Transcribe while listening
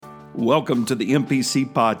Welcome to the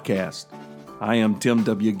MPC Podcast. I am Tim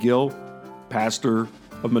W. Gill, pastor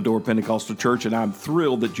of Medora Pentecostal Church, and I'm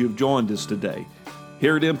thrilled that you've joined us today.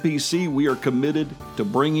 Here at MPC, we are committed to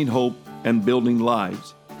bringing hope and building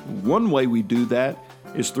lives. One way we do that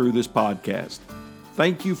is through this podcast.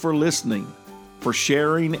 Thank you for listening, for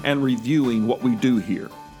sharing and reviewing what we do here.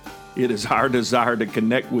 It is our desire to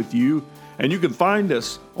connect with you, and you can find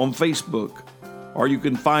us on Facebook, or you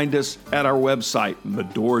can find us at our website,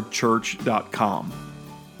 medorachurch.com.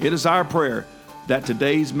 It is our prayer that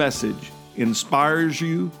today's message inspires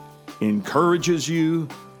you, encourages you,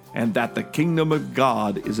 and that the kingdom of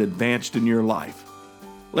God is advanced in your life.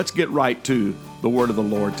 Let's get right to the word of the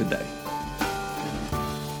Lord today.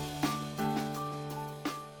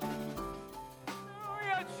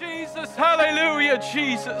 Hallelujah, Jesus. Hallelujah,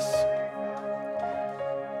 Jesus.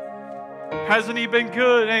 Hasn't He been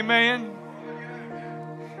good? Amen.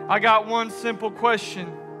 I got one simple question.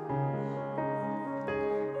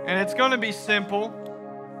 And it's going to be simple,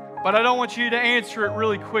 but I don't want you to answer it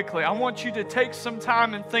really quickly. I want you to take some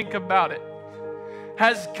time and think about it.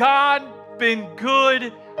 Has God been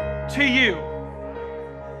good to you?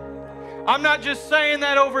 I'm not just saying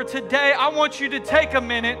that over today. I want you to take a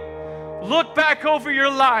minute, look back over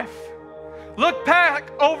your life. Look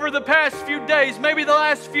back over the past few days, maybe the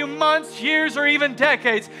last few months, years, or even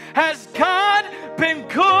decades. Has God been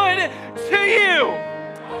good to you?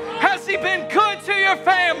 Has He been good to your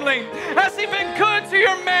family? Has He been good to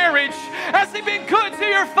your marriage? Has He been good to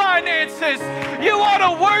your finances? You ought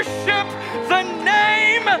to worship the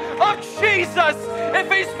name of Jesus.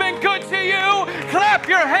 If He's been good to you, clap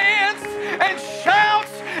your hands and shout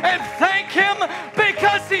and thank Him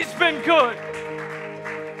because He's been good.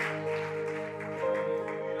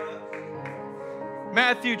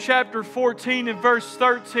 Matthew chapter 14 and verse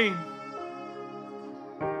 13.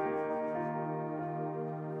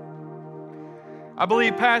 I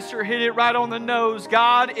believe Pastor hit it right on the nose.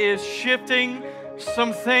 God is shifting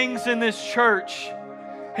some things in this church.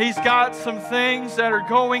 He's got some things that are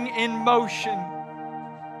going in motion.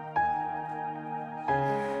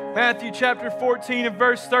 Matthew chapter 14 and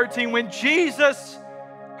verse 13. When Jesus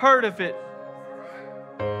heard of it.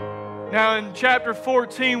 Now in chapter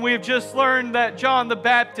 14, we have just learned that John the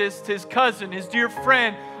Baptist, his cousin, his dear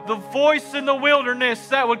friend, the voice in the wilderness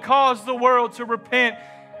that would cause the world to repent,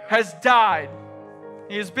 has died.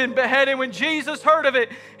 He has been beheaded. When Jesus heard of it,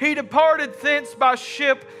 He departed thence by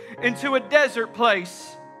ship into a desert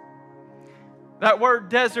place. That word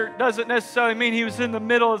desert doesn't necessarily mean He was in the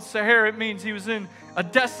middle of Sahara. It means He was in a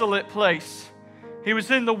desolate place. He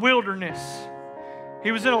was in the wilderness.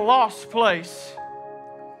 He was in a lost place.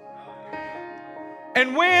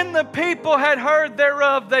 And when the people had heard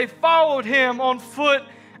thereof, they followed Him on foot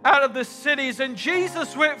out of the cities. And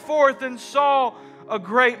Jesus went forth and saw a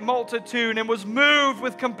great multitude and was moved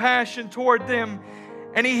with compassion toward them.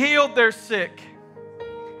 And He healed their sick.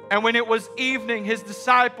 And when it was evening, His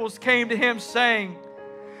disciples came to Him saying,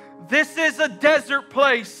 "This is a desert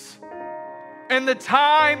place, and the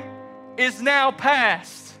time is now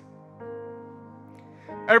past."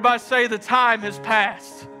 Everybody say, the time has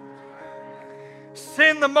passed.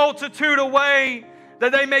 Send the multitude away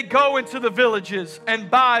that they may go into the villages and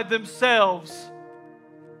buy themselves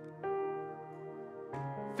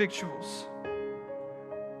victuals.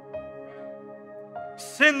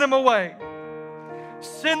 Send them away.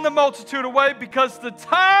 Send the multitude away because the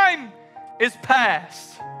time is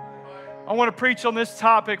past. I want to preach on this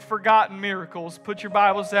topic, forgotten miracles. Put your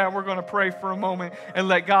Bibles down. We're going to pray for a moment and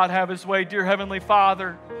let God have His way. Dear Heavenly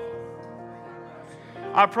Father,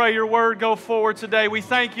 I pray your word go forward today. We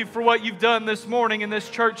thank you for what you've done this morning in this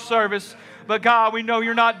church service. But God, we know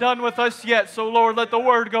you're not done with us yet. So Lord, let the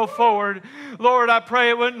word go forward. Lord, I pray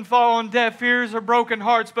it wouldn't fall on deaf ears or broken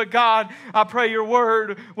hearts. But God, I pray your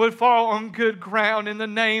word would fall on good ground. In the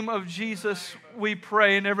name of Jesus, we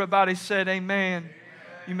pray. And everybody said amen.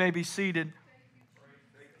 You may be seated.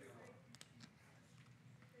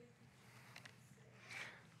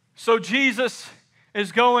 So Jesus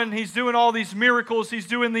is going, He's doing all these miracles, He's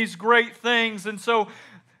doing these great things. And so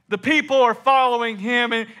the people are following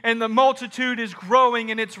Him, and the multitude is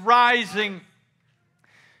growing and it's rising.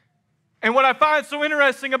 And what I find so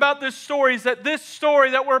interesting about this story is that this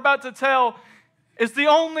story that we're about to tell is the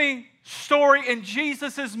only story in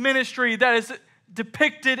Jesus' ministry that is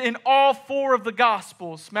depicted in all four of the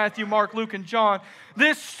Gospels, Matthew, Mark, Luke, and John.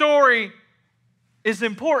 This story is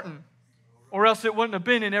important, or else it wouldn't have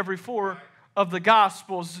been in every four of the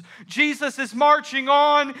Gospels. Jesus is marching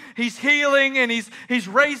on. He's healing and he's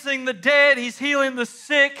raising the dead. He's healing the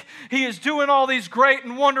sick. He is doing all these great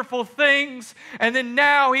and wonderful things. And then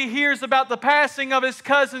now he hears about the passing of his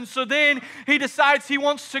cousin. So then he decides he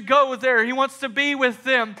wants to go there. He wants to be with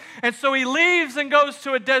them. And so he leaves and goes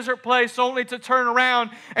to a desert place only to turn around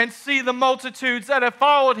and see the multitudes that have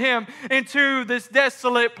followed him into this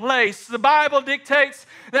desolate place. The Bible dictates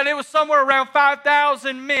that it was somewhere around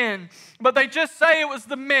 5,000 men. But they just say it was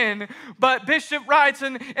the men. But Bishop writes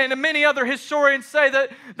and many other historians say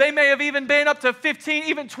that they may have even been up to 15,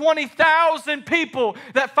 even 20,000 people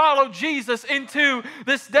that followed Jesus into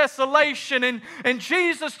this desolation. And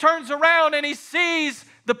Jesus turns around and he sees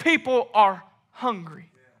the people are hungry.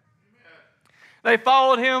 They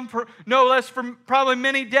followed him for no less for probably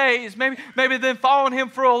many days. Maybe they've followed him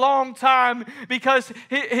for a long time because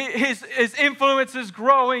his influence is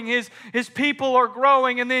growing. His people are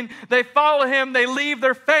growing. And then they follow him. They leave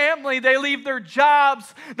their family. They leave their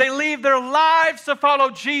jobs. They leave their lives to follow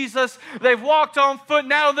Jesus. They've walked on foot.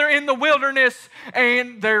 Now they're in the wilderness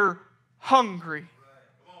and they're hungry.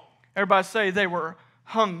 Everybody say they were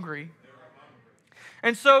hungry.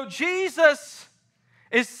 And so Jesus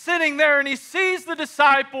is sitting there and he sees the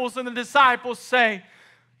disciples and the disciples say,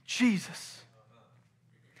 Jesus,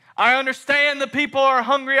 I understand the people are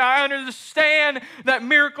hungry. I understand that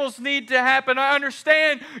miracles need to happen. I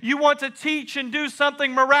understand you want to teach and do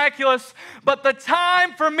something miraculous, but the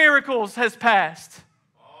time for miracles has passed.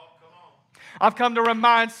 I've come to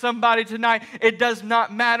remind somebody tonight, it does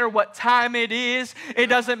not matter what time it is. It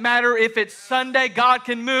doesn't matter if it's Sunday. God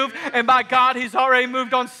can move, and by God, He's already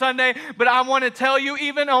moved on Sunday. But I want to tell you,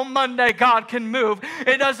 even on Monday, God can move.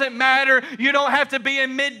 It doesn't matter. You don't have to be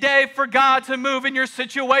in midday for God to move in your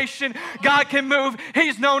situation. God can move.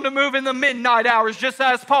 He's known to move in the midnight hours, just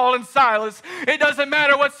as Paul and Silas. It doesn't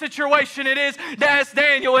matter what situation it is. Ask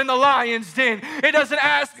Daniel in the lion's den. It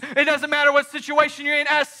doesn't matter what situation you're in.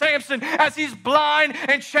 Ask Samson as he's blind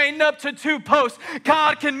and chained up to two posts.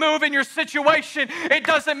 God can move in your situation. It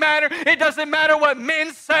doesn't matter. It doesn't matter what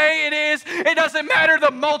men say it is. It doesn't matter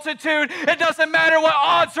the multitude. It doesn't matter what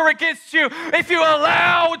odds are against you. If you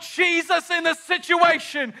allow Jesus in the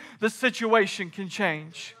situation can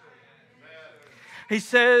change. He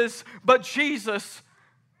says, but Jesus,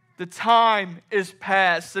 the time is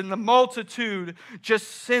past, and the multitude just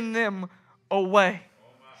send them away.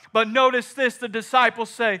 But notice this, the disciples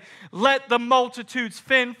say, let the multitudes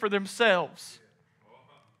fend for themselves.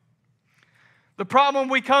 The problem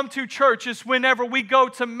we come to church is whenever we go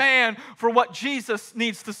to man for what Jesus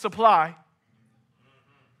needs to supply.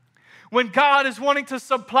 When God is wanting to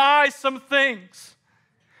supply some things,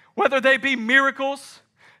 whether they be miracles,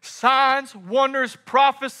 signs, wonders,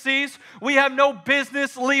 prophecies, we have no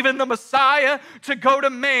business leaving the Messiah to go to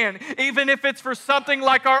man, even if it's for something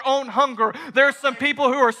like our own hunger. There are some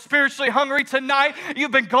people who are spiritually hungry tonight. You've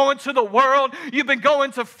been going to the world. You've been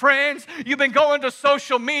going to friends. You've been going to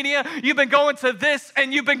social media. You've been going to this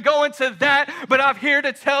and you've been going to that. But I'm here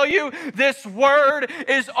to tell you, this word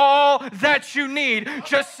is all that you need.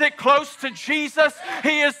 Just sit close to Jesus.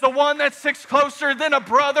 He is the one that sits closer than a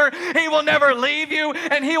brother. He will never leave you,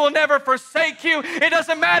 and He will never forsake you. It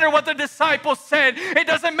doesn't matter what the disciples said. It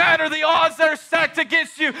doesn't matter the odds that are stacked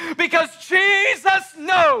against you, because Jesus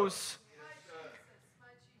knows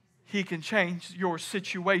He can change your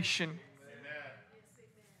situation.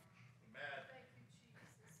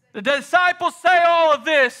 The disciples say all of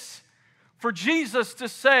this for Jesus to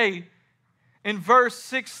say in verse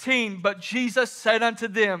 16, but Jesus said unto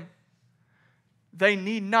them, they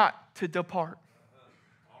need not to depart.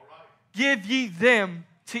 Give ye them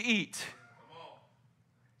to eat.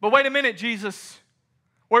 But wait a minute, Jesus.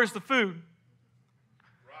 Where's the food?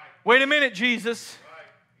 Wait a minute, Jesus.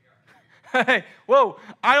 Hey, whoa,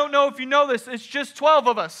 I don't know if you know this. It's just 12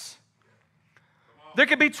 of us. There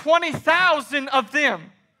could be 20,000 of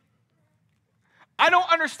them. I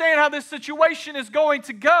don't understand how this situation is going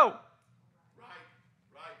to go.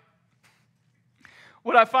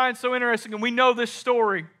 What I find so interesting, and we know this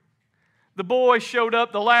story. The boy showed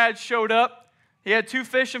up, the lad showed up. He had 2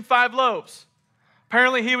 fish and 5 loaves.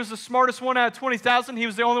 Apparently, he was the smartest one out of 20,000. He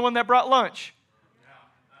was the only one that brought lunch.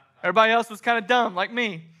 Everybody else was kind of dumb, like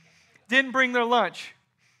me. Didn't bring their lunch.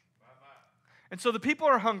 And so the people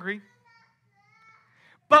are hungry.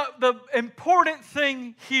 But the important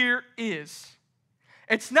thing here is,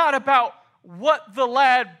 it's not about what the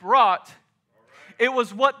lad brought. It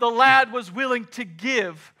was what the lad was willing to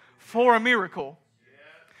give for a miracle.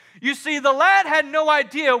 You see, the lad had no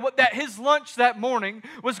idea that his lunch that morning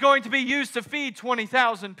was going to be used to feed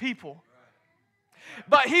 20,000 people.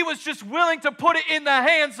 But he was just willing to put it in the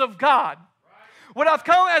hands of God. What I've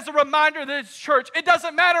come as a reminder to this church, it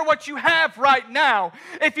doesn't matter what you have right now.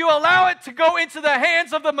 If you allow it to go into the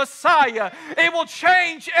hands of the Messiah, it will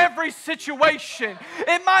change every situation.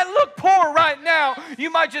 It might look poor right now. You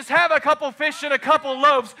might just have a couple fish and a couple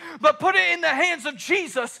loaves, but put it in the hands of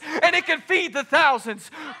Jesus and it can feed the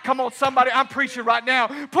thousands. Come on, somebody, I'm preaching right now.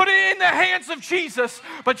 Put it in the hands of Jesus.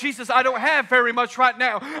 But Jesus, I don't have very much right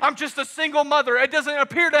now. I'm just a single mother. It doesn't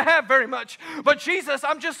appear to have very much. But Jesus,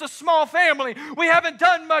 I'm just a small family. We haven't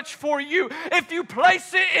done much for you. If you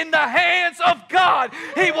place it in the hands of God,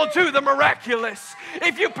 He will do the miraculous.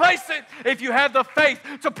 If you place it, if you have the faith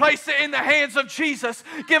to place it in the hands of Jesus,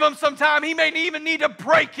 give Him some time. He may even need to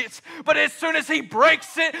break it. But as soon as He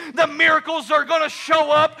breaks it, the miracles are going to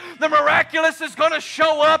show up. The miraculous is going to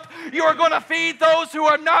show up. You are going to feed those who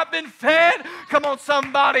have not been fed. Come on,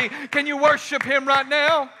 somebody. Can you worship Him right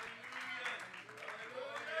now?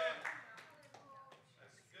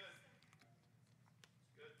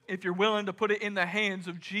 If you're willing to put it in the hands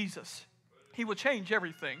of Jesus, He will change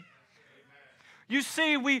everything. You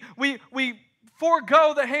see, we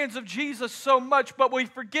forego the hands of Jesus so much, but we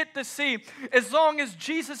forget to see, as long as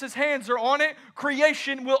Jesus' hands are on it,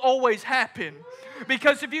 creation will always happen.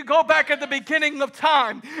 Because if you go back at the beginning of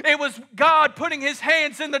time, it was God putting His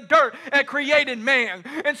hands in the dirt and created man.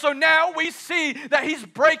 And so now we see that He's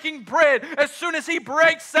breaking bread. As soon as He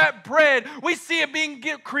breaks that bread, we see it being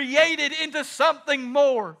created into something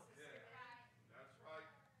more.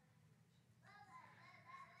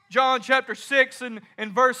 John chapter 6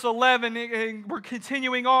 and verse 11, and we're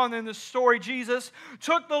continuing on in the story. Jesus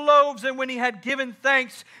took the loaves, and when He had given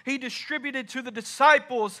thanks, He distributed to the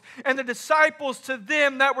disciples, and the disciples to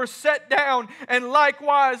them that were set down, and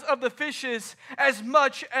likewise of the fishes as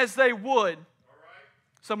much as they would.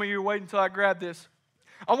 Some of you are waiting until I grab this.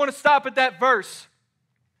 I want to stop at that verse.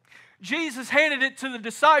 Jesus handed it to the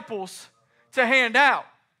disciples to hand out.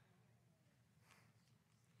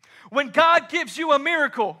 When God gives you a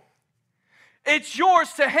miracle, it's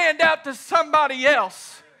yours to hand out to somebody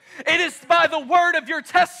else. It is by the word of your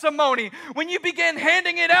testimony. When you begin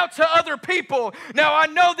handing it out to other people. Now, I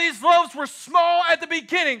know these loaves were small at the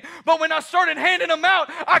beginning, but when I started handing them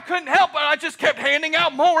out, I couldn't help it. I just kept handing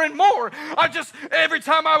out more and more. Every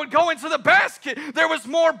time I would go into the basket, there was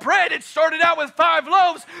more bread. It started out with 5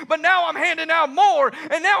 loaves, but now I'm handing out more,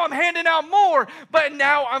 and now I'm handing out more, but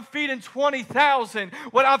now I'm feeding 20,000.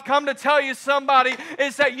 What I've come to tell you, somebody,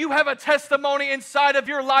 is that you have a testimony inside of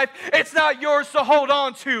your life. It's not yours to hold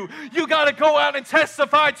on to. You got to go out and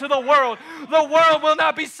testify to the world. The world will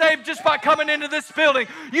not be saved just by coming into this building.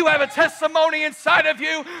 You have a testimony inside of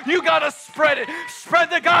you. You got to spread it. Spread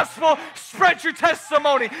the gospel. Spread your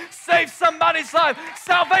testimony. Save somebody's life.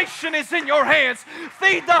 Salvation is in your hands.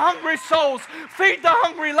 Feed the hungry souls. Feed the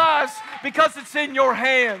hungry lives, because it's in your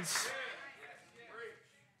hands.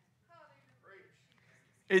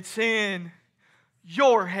 It's in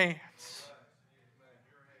your hands.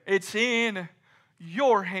 It's in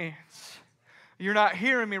your hands. You're not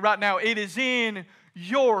hearing me right now. It is in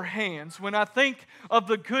your hands. When I think of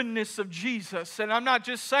the goodness of Jesus, and I'm not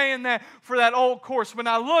just saying that for that old course, when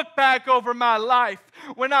I look back over my life,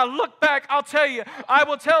 when I look back, I'll tell you, I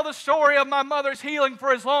will tell the story of my mother's healing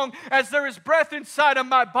for as long as there is breath inside of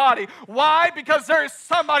my body. Why? Because there is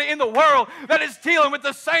somebody in the world that is dealing with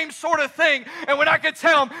the same sort of thing. And when I can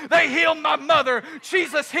tell them, they healed my mother,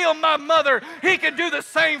 Jesus healed my mother, He can do the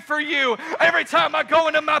same for you. Every time I go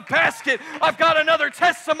into my basket, I've got another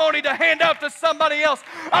testimony to hand out to somebody else.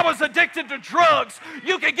 I was addicted to drugs.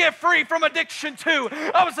 You can get free from addiction too.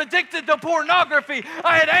 I was addicted to pornography.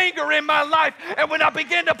 I had anger in my life. And when I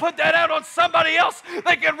begin to put that out on somebody else,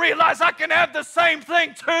 they can realize I can have the same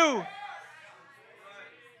thing too.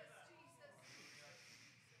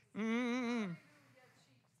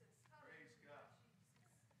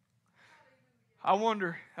 I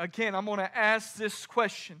wonder, again, I'm going to ask this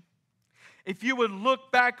question. If you would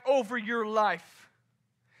look back over your life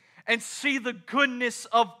and see the goodness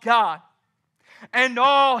of God and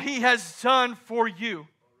all He has done for you,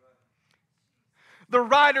 the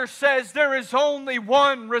writer says there is only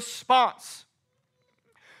one response.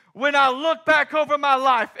 When I look back over my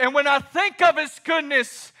life and when I think of His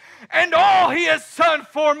goodness and all He has done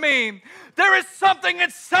for me, there is something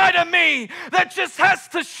inside of me that just has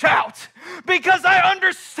to shout, because I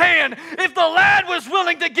understand if the lad was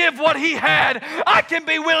willing to give what he had, I can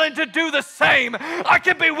be willing to do the same. I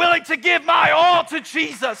can be willing to give my all to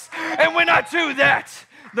Jesus. And when I do that,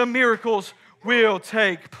 the miracles will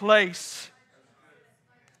take place.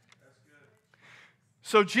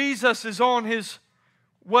 So Jesus is on His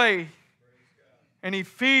way, and He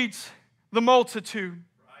feeds the multitude.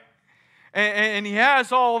 And He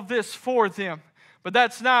has all of this for them. But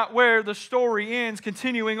that's not where the story ends.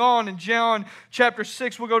 Continuing on in John chapter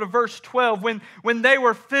 6, we'll go to verse 12. When they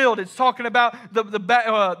were filled, it's talking about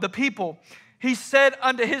the people. He said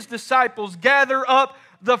unto his disciples, gather up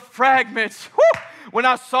the fragments. Woo! When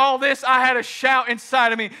I saw this, I had a shout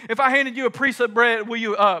inside of me. If I handed you a piece of bread, will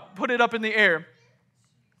you put it up in the air?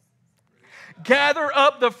 Gather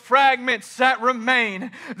up the fragments that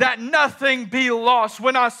remain, that nothing be lost.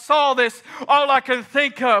 When I saw this, all I can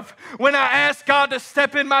think of, when I asked God to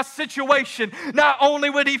step in my situation, not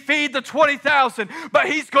only would He feed the 20,000, but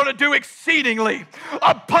He's going to do exceedingly,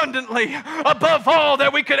 abundantly, above all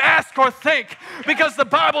that we could ask or think. Because the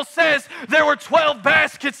Bible says there were 12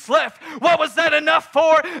 baskets left. What was that enough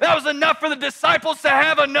for? That was enough for the disciples to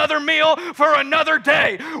have another meal for another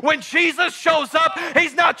day. When Jesus shows up,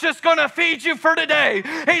 He's not just going to feed you for today.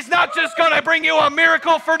 He's not just going to bring you a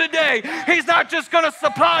miracle for today. He's not just going to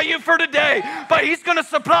supply you for today, but He's going to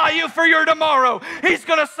supply you for your tomorrow. He's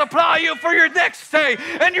going to supply you for your next day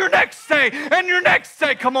and your next day and your next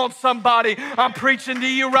day. Come on, somebody. I'm preaching to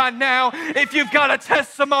you right now. If you've got a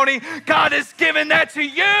testimony, God has given that to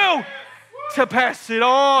you to pass it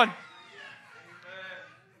on.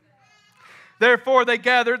 Therefore they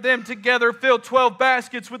gathered them together, filled 12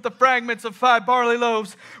 baskets with the fragments of 5 barley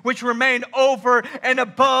loaves, which remained over and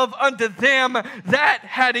above unto them that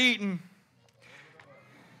had eaten.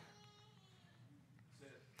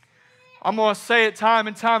 I'm going to say it time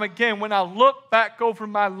and time again. When I look back over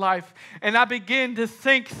my life and I begin to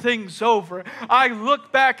think things over, I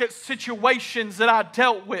look back at situations that I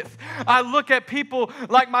dealt with. I look at people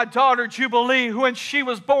like my daughter Jubilee, who when she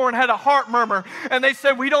was born had a heart murmur, and they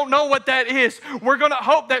said, we don't know what that is. We're going to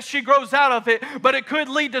hope that she grows out of it, but it could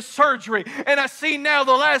lead to surgery. And I see now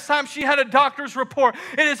the last time she had a doctor's report,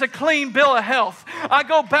 it is a clean bill of health. I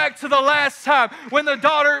go back to the last time when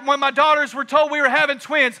my daughters were told we were having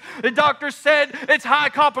twins. The doctor said it's high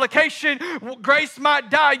complication. Grace might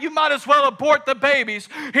die. You might as well abort the babies.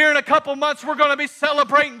 Here in a couple months, we're going to be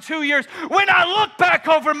celebrating 2 years. When I look back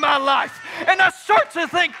over my life and I start to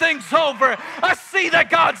think things over, I see that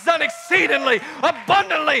God's done exceedingly,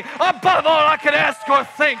 abundantly, above all I could ask or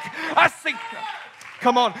think. I see...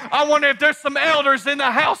 Come on. I wonder if there's some elders in the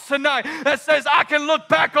house tonight that says, I can look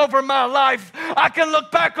back over my life. I can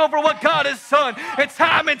look back over what God has done. And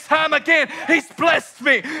time again, He's blessed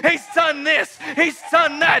me. He's done this. He's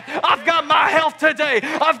done that. I've got my health today.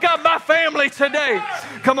 I've got my family today.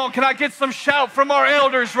 Come on. Can I get some shout from our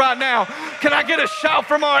elders right now? Can I get a shout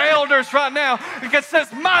from our elders right now? It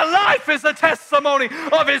says, my life is a testimony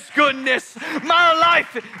of His goodness. My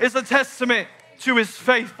life is a testament to His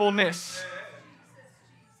faithfulness.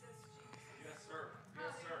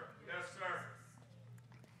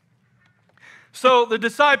 So the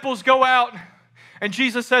disciples go out, and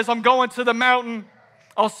Jesus says, I'm going to the mountain.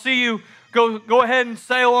 I'll see you. Go ahead and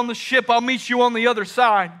sail on the ship. I'll meet you on the other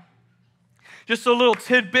side. Just a little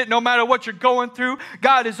tidbit, no matter what you're going through,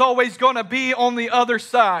 God is always going to be on the other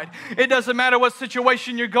side. It doesn't matter what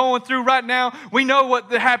situation you're going through right now. We know what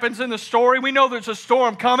happens in the story. We know there's a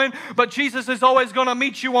storm coming, but Jesus is always going to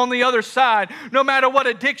meet you on the other side. No matter what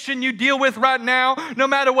addiction you deal with right now, no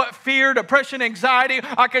matter what fear, depression, anxiety,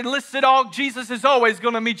 I can list it all. Jesus is always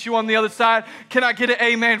going to meet you on the other side. Can I get an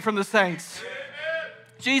amen from the saints?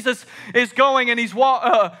 Jesus is going, and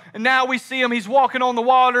now we see Him. He's walking on the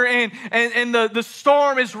water, and the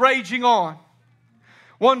storm is raging on.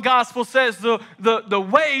 One gospel says the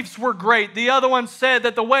waves were great. The other one said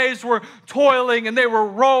that the waves were toiling and they were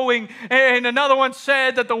rowing. And another one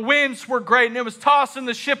said that the winds were great and it was tossing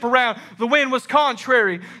the ship around. The wind was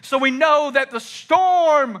contrary. So we know that the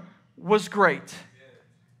storm was great.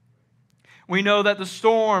 We know that the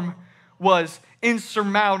storm was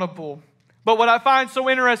insurmountable. But what I find so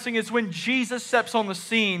interesting is when Jesus steps on the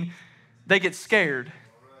scene, they get scared.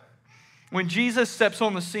 When Jesus steps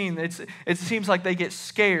on the scene, it seems like they get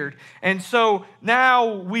scared. And so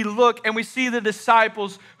now we look and we see the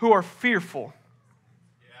disciples who are fearful.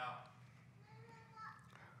 Yeah.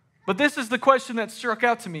 But this is the question that struck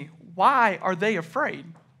out to me. Why are they afraid?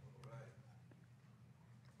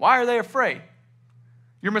 Why are they afraid?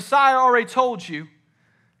 Your Messiah already told you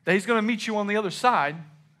that He's going to meet you on the other side.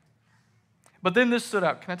 But then this stood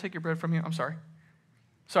out. Can I take your bread from you? I'm sorry.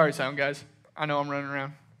 Sorry, sound guys. I know I'm running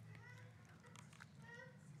around.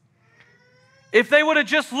 If they would have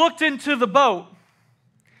just looked into the boat,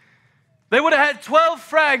 they would have had 12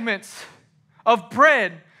 fragments of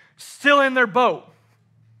bread still in their boat.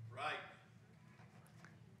 Right.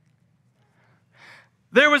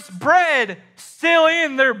 There was bread still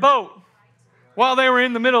in their boat while they were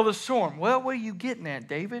in the middle of the storm. Well, what are you getting at,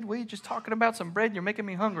 David? We're just talking about some bread. You're making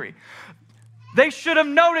me hungry. They should have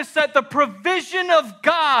noticed that the provision of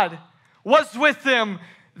God was with them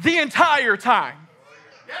the entire time.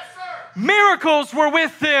 Miracles were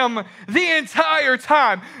with them the entire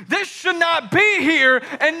time. This should not be here,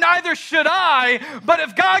 and neither should I. But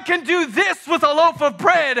if God can do this with a loaf of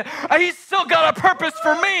bread, He's still got a purpose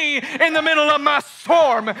for me in the middle of my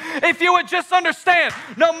storm. If you would just understand,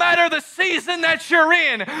 no matter the season that you're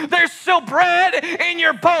in, there's still bread in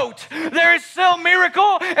your boat. There is still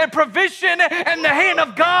miracle and provision and the hand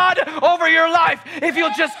of God over your life if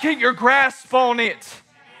you'll just get your grasp on it.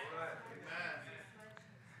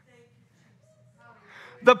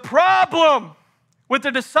 The problem with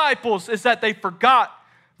the disciples is that they forgot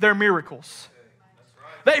their miracles.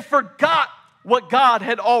 They forgot what God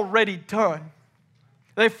had already done.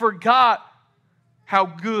 They forgot how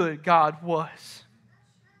good God was.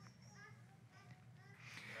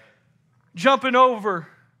 Jumping over,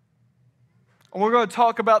 and we're going to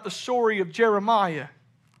talk about the story of Jeremiah.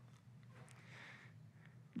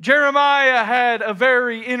 Jeremiah had a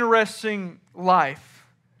very interesting life.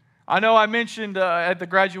 I know I mentioned at the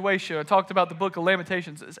graduation, I talked about the book of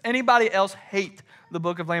Lamentations. Does anybody else hate the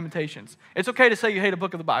book of Lamentations? It's okay to say you hate a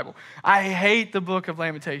book of the Bible. I hate the book of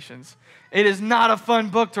Lamentations. It is not a fun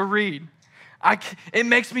book to read. It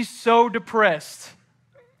makes me so depressed.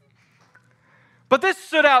 But this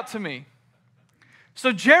stood out to me.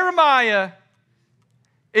 So Jeremiah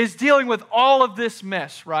is dealing with all of this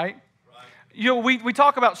mess, right? You know, we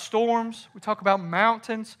talk about storms, we talk about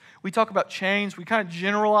mountains, we talk about chains, we kind of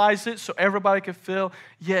generalize it so everybody can feel,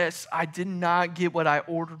 yes, I did not get what I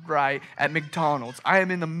ordered right at McDonald's. I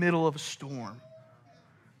am in the middle of a storm.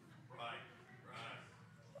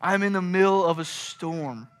 I'm in the middle of a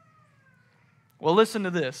storm. Well, listen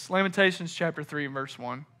to this. Lamentations chapter 3, verse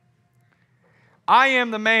 1. I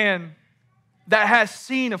am the man that has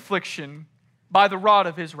seen affliction by the rod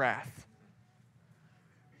of his wrath.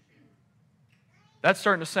 That's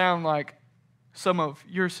starting to sound like some of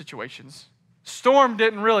your situations. Storm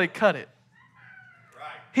didn't really cut it.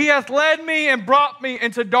 Right. He hath led me and brought me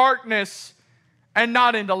into darkness and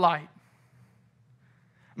not into light.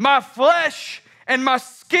 My flesh and my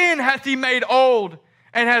skin hath he made old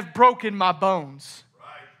and hath broken my bones. Right.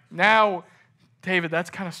 Now, David,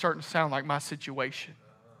 that's kind of starting to sound like my situation.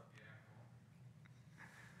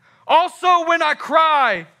 Also, when I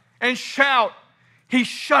cry and shout, He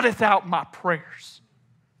shutteth out my prayers.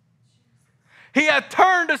 He hath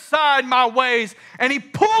turned aside my ways, and He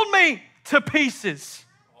pulled me to pieces,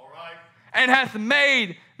 and hath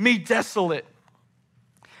made me desolate.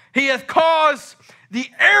 He hath caused the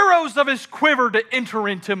arrows of His quiver to enter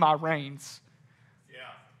into my reins. Yeah.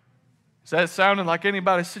 Is that sounding like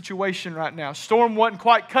anybody's situation right now? Storm wasn't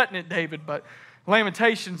quite cutting it, David, but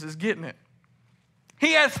Lamentations is getting it.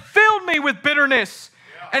 He hath filled me with bitterness,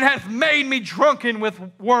 and hath made me drunken with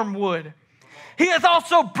wormwood. He hath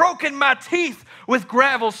also broken my teeth with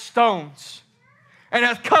gravel stones, and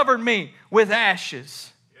hath covered me with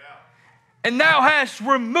ashes. And thou hast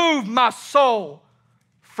removed my soul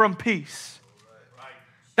from peace.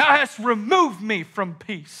 Thou hast removed me from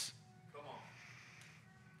peace.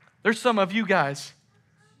 There's some of you guys,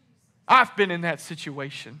 I've been in that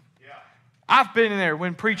situation. I've been in there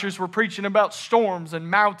when preachers were preaching about storms and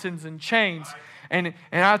mountains and chains. And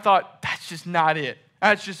I thought, that's just not it.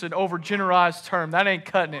 That's just an overgeneralized term. That ain't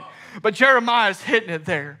cutting it. But Jeremiah's hitting it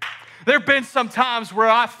there. There have been some times where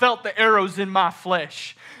I felt the arrows in my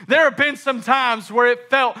flesh. There have been some times where it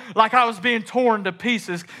felt like I was being torn to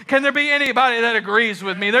pieces. Can there be anybody that agrees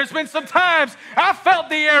with me? There's been some times I felt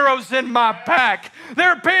the arrows in my back.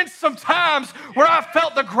 There have been some times where I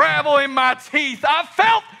felt the gravel in my teeth. I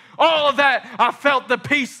felt all of that. I felt the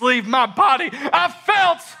peace leave my body. I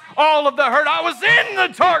felt all of the hurt. I was in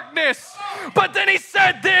the darkness. But then he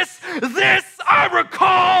said this I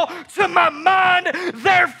recall to my mind,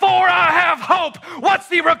 therefore I have hope. What's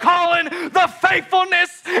he recalling? The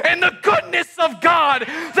faithfulness and the goodness of God.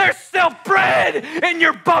 There's still bread in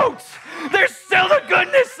your boat. There's still the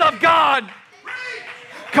goodness of God.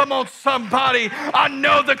 Come on, somebody. I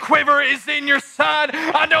know the quiver is in your side.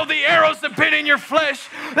 I know the arrows have been in your flesh.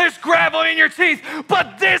 There's gravel in your teeth.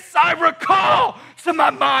 But this I recall to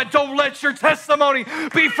my mind. Don't let your testimony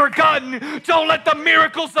be forgotten. Don't let the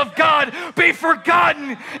miracles of God be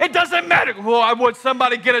forgotten. It doesn't matter. Well, I want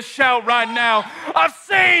somebody get a shout right now. I've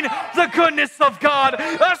seen the goodness of God.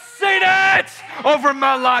 I've seen it over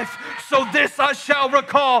my life. So this I shall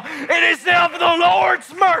recall. It is of the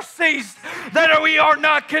Lord's mercies that we are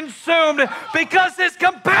not consumed, because His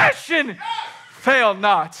compassion fail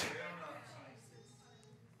not.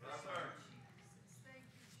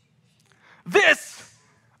 This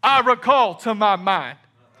I recall to my mind.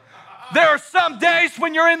 There are some days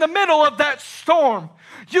when you're in the middle of that storm.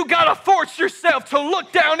 You got to force yourself to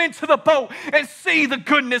look down into the boat and see the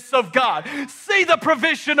goodness of God. See the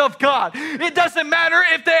provision of God. It doesn't matter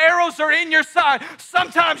if the arrows are in your side.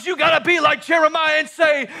 Sometimes you got to be like Jeremiah and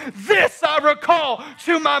say, this I recall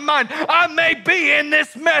to my mind. I may be in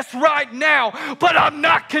this mess right now, but I'm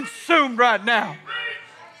not consumed right now.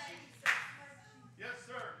 Yes,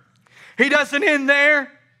 sir. He doesn't end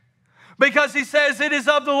there. Because he says it is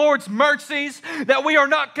of the Lord's mercies that we are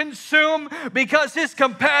not consumed, because his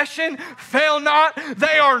compassion fail not.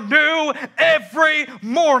 They are new every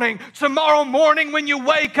morning. Tomorrow morning when you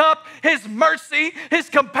wake up, his mercy, his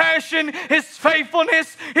compassion, his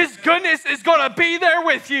faithfulness, his goodness is going to be there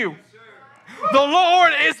with you. The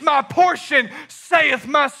Lord is my portion, saith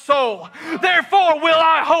my soul. Therefore will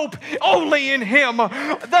I hope only in him.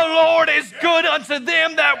 The Lord is good unto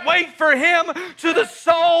them that wait for him, to the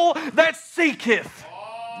soul that seeketh.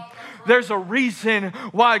 There's a reason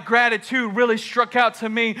why gratitude really struck out to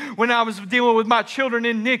me when I was dealing with my children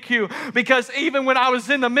in NICU. Because even when I was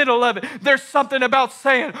in the middle of it, there's something about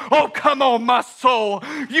saying, oh, come on, my soul.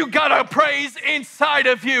 You got a praise inside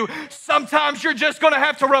of you. Sometimes you're just going to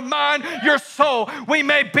have to remind your soul. We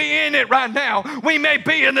may be in it right now. We may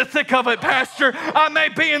be in the thick of it, Pastor. I may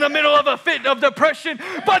be in the middle of a fit of depression.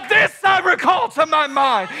 But this I recall to my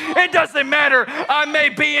mind. It doesn't matter. I may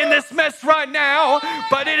be in this mess right now,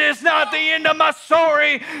 but it is not the end of my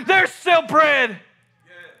story. There's still bread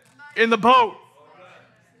in the boat.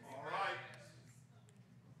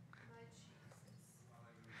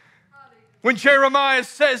 When Jeremiah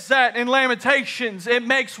says that in Lamentations, it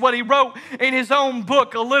makes what he wrote in his own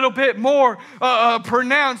book a little bit more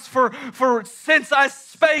pronounced. For since I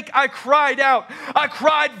spake, I cried out. I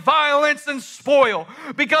cried violence and spoil,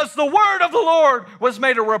 because the word of the Lord was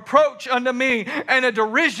made a reproach unto me and a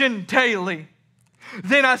derision daily.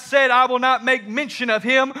 Then I said, I will not make mention of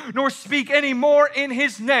him, nor speak any more in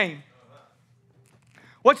his name.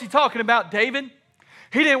 What's he talking about, David?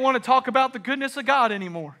 He didn't want to talk about the goodness of God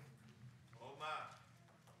anymore.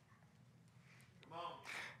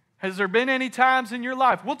 Has there been any times in your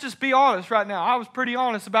life? We'll just be honest right now. I was pretty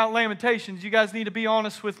honest about Lamentations. You guys need to be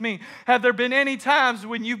honest with me. Have there been any times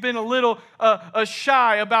when you've been a little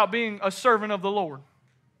shy about being a servant of the Lord?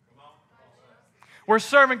 Where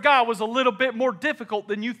serving God was a little bit more difficult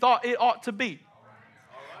than you thought it ought to be.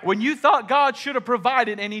 When you thought God should have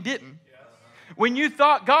provided and he didn't. When you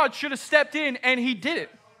thought God should have stepped in and he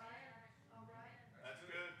didn't.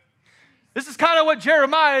 This is kind of what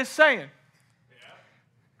Jeremiah is saying.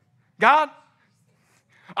 God,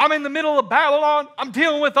 I'm in the middle of Babylon. I'm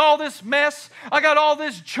dealing with all this mess. I got all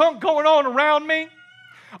this junk going on around me.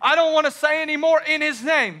 I don't want to say any more in his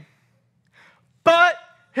name. But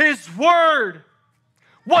his word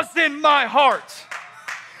was in my heart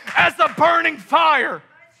as a burning fire.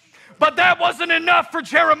 But that wasn't enough for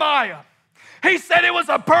Jeremiah. He said it was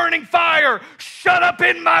a burning fire shut up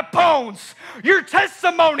in my bones. Your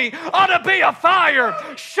testimony ought to be a fire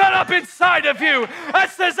shut up inside of you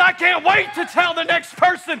that says, I can't wait to tell the next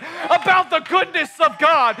person about the goodness of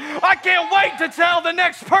God. I can't wait to tell the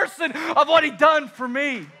next person of what he done for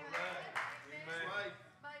me.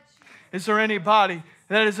 Is there anybody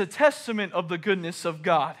that is a testament of the goodness of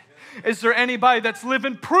God? Is there anybody that's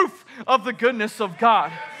living proof of the goodness of God?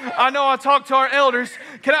 I know I talked to our elders.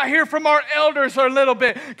 Can I hear from our elders a little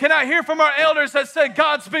bit? Can I hear from our elders that said,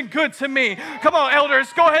 God's been good to me? Come on, elders,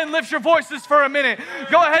 go ahead and lift your voices for a minute.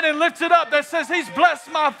 Go ahead and lift it up that says, he's blessed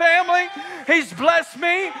my family. He's blessed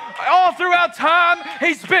me. All throughout time,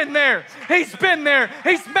 he's been there. He's been there.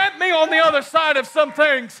 He's met me on the other side of some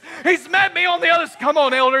things. He's met me on the other side. Come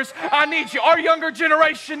on, elders, I need you. Our younger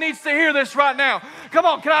generation needs to hear this right now. Come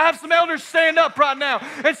on, can I have some elders stand up right now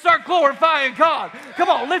and start glorifying God? Come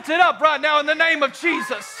on, lift it up right now in the name of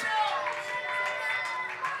Jesus.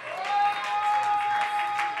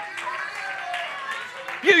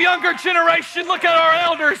 You younger generation, look at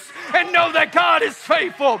our elders and know that God is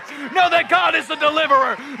faithful. Know that God is a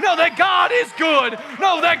deliverer. Know that God is good.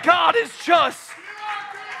 Know that God is just.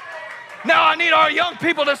 Now I need our young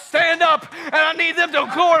people to stand up and I need them to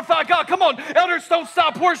glorify God. Come on, elders, don't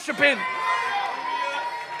stop worshiping.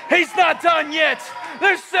 He's not done yet.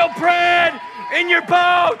 There's still bread in your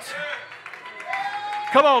boat.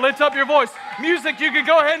 Come on, lift up your voice. Music, you can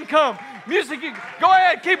go ahead and come. Music, go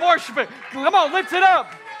ahead, keep worshiping. Come on, lift it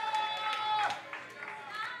up.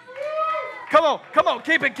 Come on,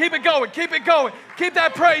 keep it going, keep it going. Keep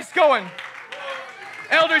that praise going.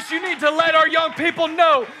 Elders, you need to let our young people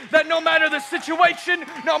know that no matter the situation,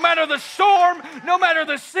 no matter the storm, no matter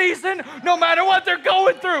the season, no matter what they're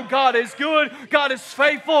going through, God is good, God is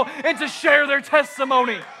faithful, and to share their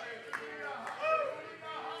testimony.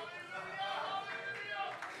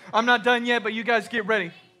 I'm not done yet, but you guys get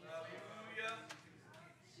ready.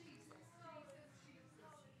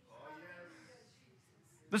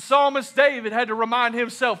 The psalmist David had to remind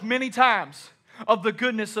himself many times of the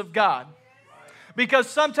goodness of God. Because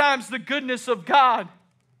sometimes the goodness of God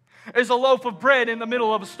is a loaf of bread in the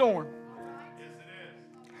middle of a storm.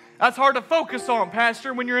 That's hard to focus on,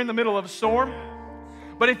 Pastor, when you're in the middle of a storm.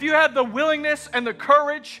 But if you have the willingness and the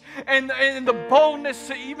courage and the boldness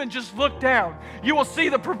to even just look down, you will see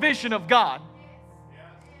the provision of God.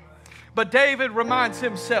 But David reminds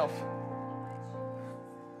himself,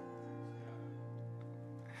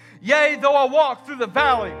 yea, though I walk through the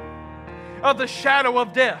valley of the shadow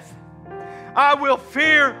of death, I will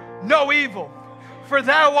fear no evil, for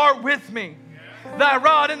thou art with me. Thy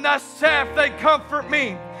rod and thy staff, they comfort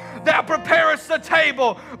me. Thou preparest a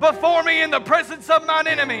table before me in the presence of mine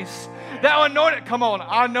enemies. Thou anointest, come on,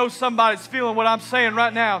 I know somebody's feeling what I'm saying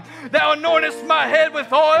right now. Thou anointest my head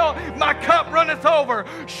with oil, my cup runneth over.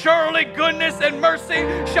 Surely goodness and mercy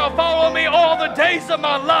shall follow me all the days of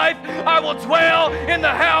my life. I will dwell in the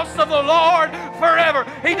house of the Lord forever.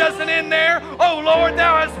 He doesn't end there. Oh Lord,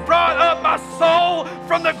 thou hast brought up my soul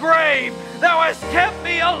from the grave. Thou hast kept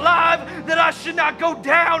me alive that I should not go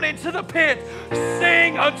down into the pit.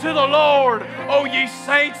 Sing unto the Lord, O ye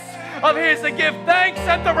saints of His, and give thanks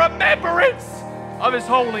at the remembrance of His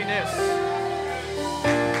holiness.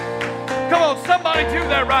 Come on, somebody do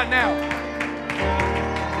that right now.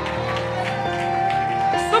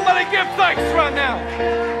 Somebody give thanks right now.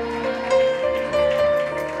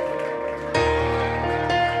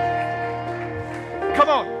 Come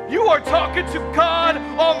on, you are talking to God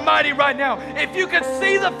Almighty right now. If you could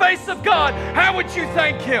see the face of God, how would you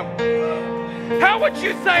thank Him? How would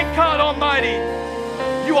you thank God Almighty?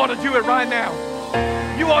 You ought to do it right now.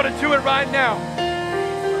 You ought to do it right now.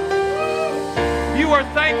 You are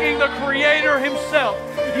thanking the Creator Himself.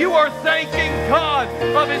 You are thanking God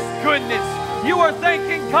of His goodness. You are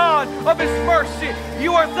thanking God of His mercy.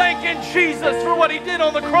 You are thanking Jesus for what He did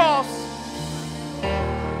on the cross.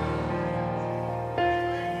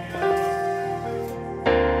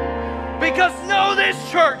 Because know this,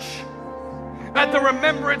 church, at the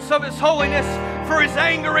remembrance of His holiness, for His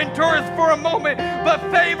anger endureth for a moment, but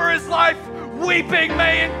favor is life. Weeping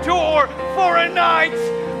may endure for a night,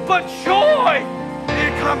 but joy,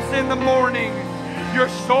 it comes in the morning. Your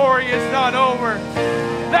story is not over.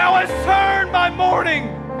 Thou hast turned my mourning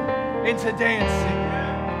into dancing.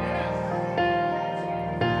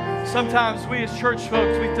 Sometimes we as church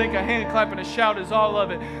folks, we think a hand clap and a shout is all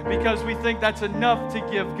of it because we think that's enough to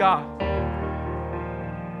give God.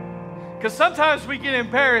 Because sometimes we get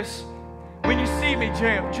embarrassed when you see me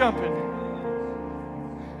jumping.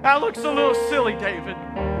 That looks a little silly, David.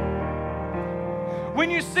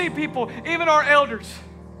 When you see people, even our elders,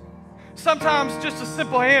 sometimes just a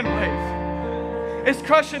simple hand wave is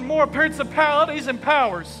crushing more principalities and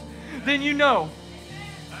powers than you know.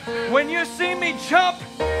 When you see me jump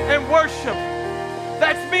and worship,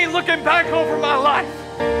 that's me looking back over my life.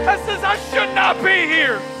 That says I should not be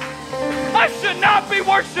here. I should not be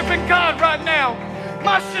worshiping God right now.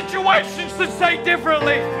 My situation should say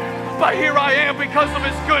differently. But here I am because of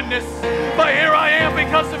His goodness. But here I am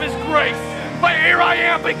because of His grace. But here I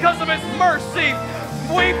am because of His mercy.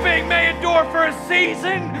 Weeping may endure for a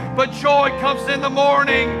season, but joy comes in the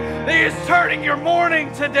morning. He is turning your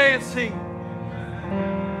mourning to dancing.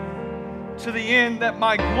 To the end that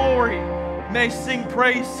my glory may sing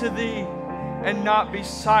praise to Thee and not be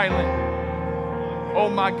silent, oh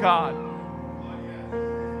my God.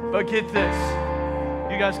 But get this,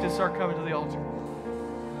 you guys can start coming to the altar.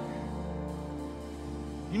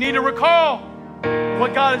 You need to recall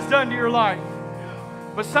what God has done to your life.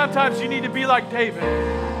 But sometimes you need to be like David.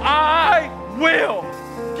 I will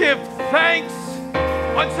give thanks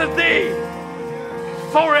unto Thee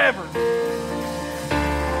forever.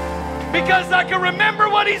 Because I can remember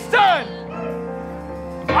what He's done.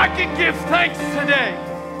 I can give thanks today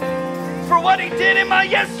for what He did in my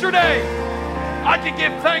yesterday. I can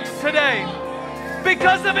give thanks today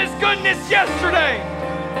because of His goodness yesterday.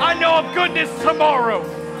 I know of goodness tomorrow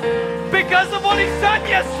because of what He's done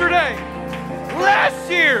yesterday,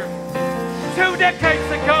 last year, 2 decades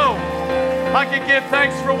ago. I can give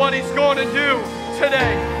thanks for what He's going to do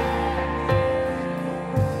today.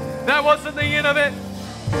 That wasn't the end of it,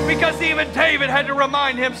 because even David had to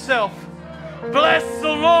remind himself, bless the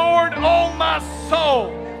Lord, O my soul,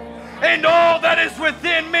 and all that is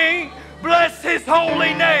within me. Bless His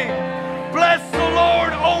holy name. Bless the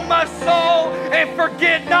Lord, O my soul, and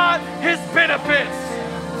forget not His benefits.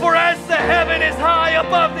 For as the heaven is high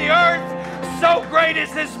above the earth, so great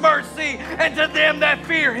is His mercy, and to them that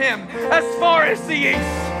fear Him. As far as the east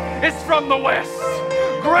is from the west.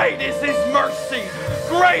 Great is his mercy.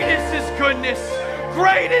 Great is his goodness.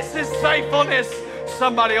 Great is his faithfulness.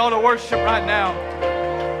 Somebody ought to worship right now.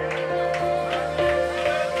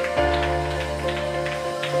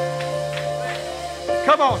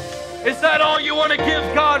 Come on. Is that all you want to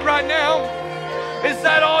give God right now? Is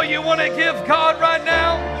that all you want to give God right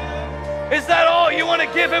now? Is that all you want to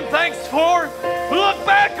give him thanks for? Look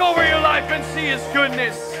back over your life and see his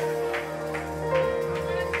goodness.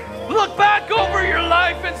 Look back over your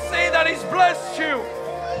life and see that he's blessed you.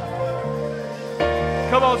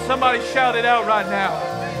 Come on, somebody shout it out right now.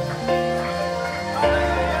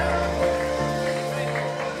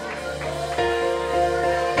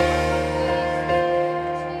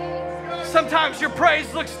 Sometimes your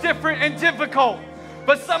praise looks different and difficult,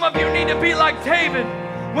 but some of you need to be like David.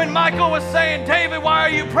 When Michael was saying, David, why are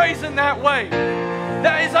you praising that way?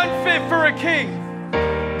 That is unfit for a king.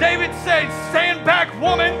 David said, stand back,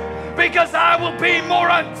 woman, because I will be more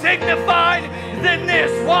undignified than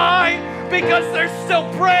this. Why? Because there's still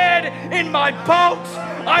bread in my boat.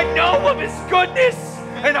 I know of his goodness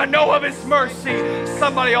and I know of his mercy.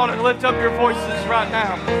 Somebody ought to lift up your voices right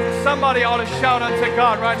now. Somebody ought to shout unto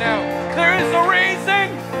God right now. There is a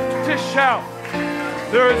reason to shout.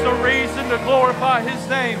 There is a reason to glorify his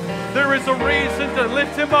name. There is a reason to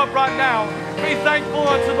lift him up right now. Be thankful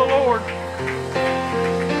unto the Lord.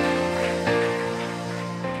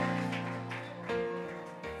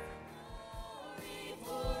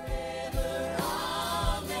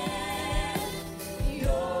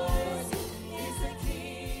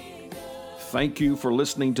 Thank you for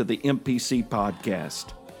listening to the MPC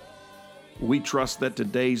podcast. We trust that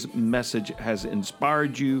today's message has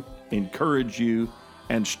inspired you, encouraged you,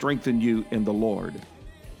 and strengthened you in the Lord.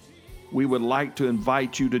 We would like to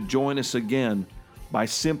invite you to join us again by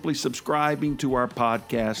simply subscribing to our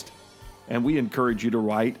podcast, and we encourage you to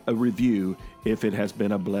write a review if it has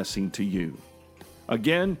been a blessing to you.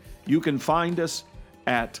 Again, you can find us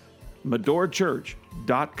at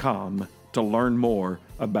medorachurch.com to learn more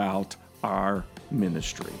about our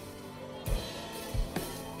ministry.